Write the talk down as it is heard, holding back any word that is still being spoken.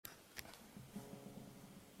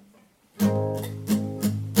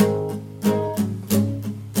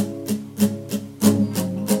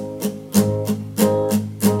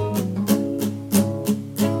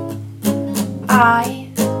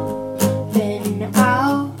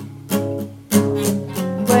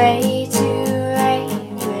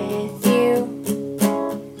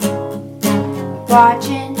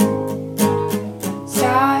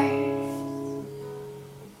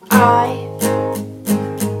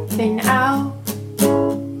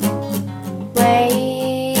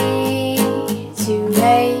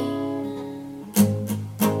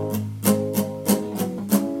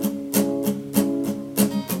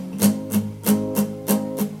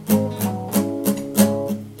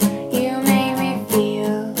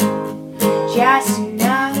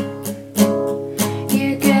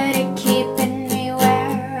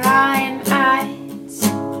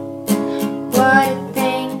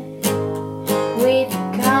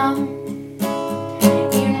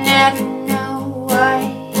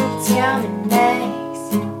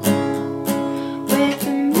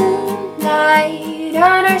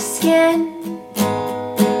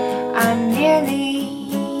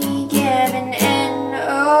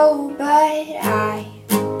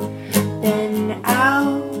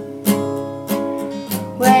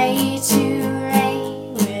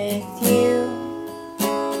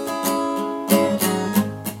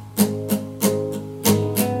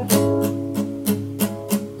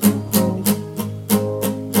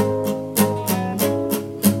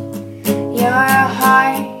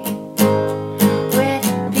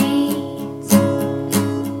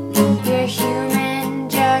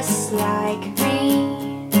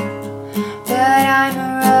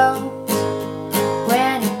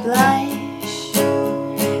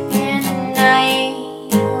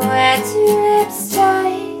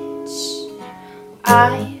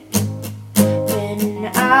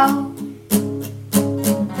out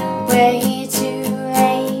way too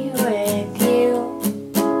late with you,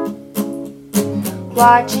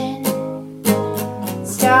 watching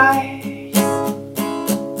stars.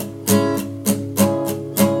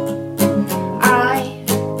 I've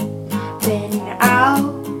been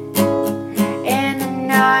out in the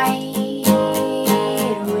night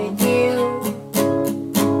with you.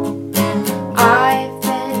 I've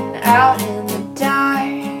been out in the dark.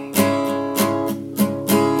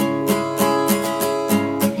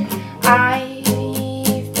 I've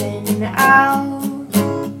been out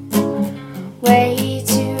way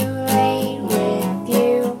too late with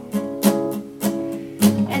you,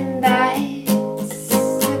 and that's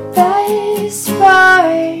the best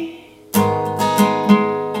part.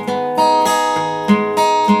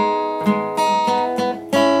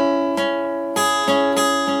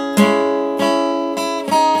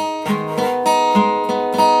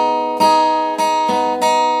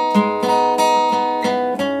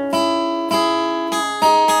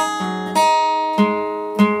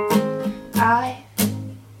 I've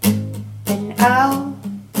been out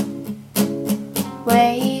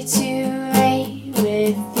way too late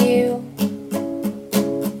with you,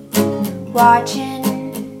 watching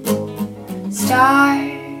stars.